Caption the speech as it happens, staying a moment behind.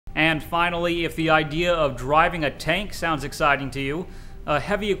And finally, if the idea of driving a tank sounds exciting to you, a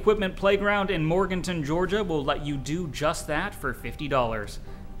heavy equipment playground in Morganton, Georgia will let you do just that for $50.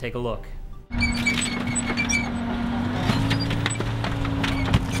 Take a look.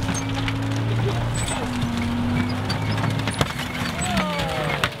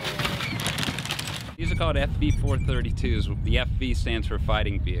 These are called FV-432s. The FV stands for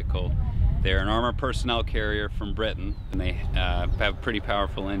fighting vehicle. They're an armored personnel carrier from Britain, and they have a pretty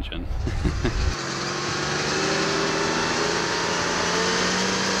powerful engine.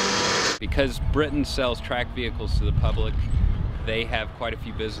 Because Britain sells tracked vehicles to the public, they have quite a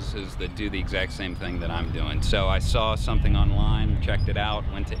few businesses that do the exact same thing that I'm doing. So I saw something online, checked it out,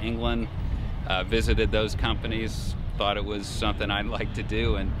 went to England, visited those companies, thought it was something I'd like to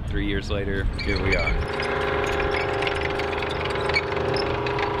do, and 3 years later, here we are.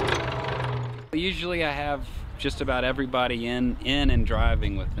 Usually I have just about everybody in and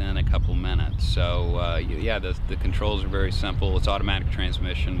driving within a couple minutes. So yeah, the controls are very simple. It's automatic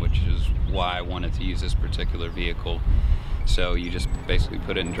transmission, which is why I wanted to use this particular vehicle. So you just basically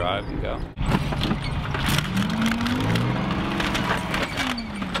put it in drive and go.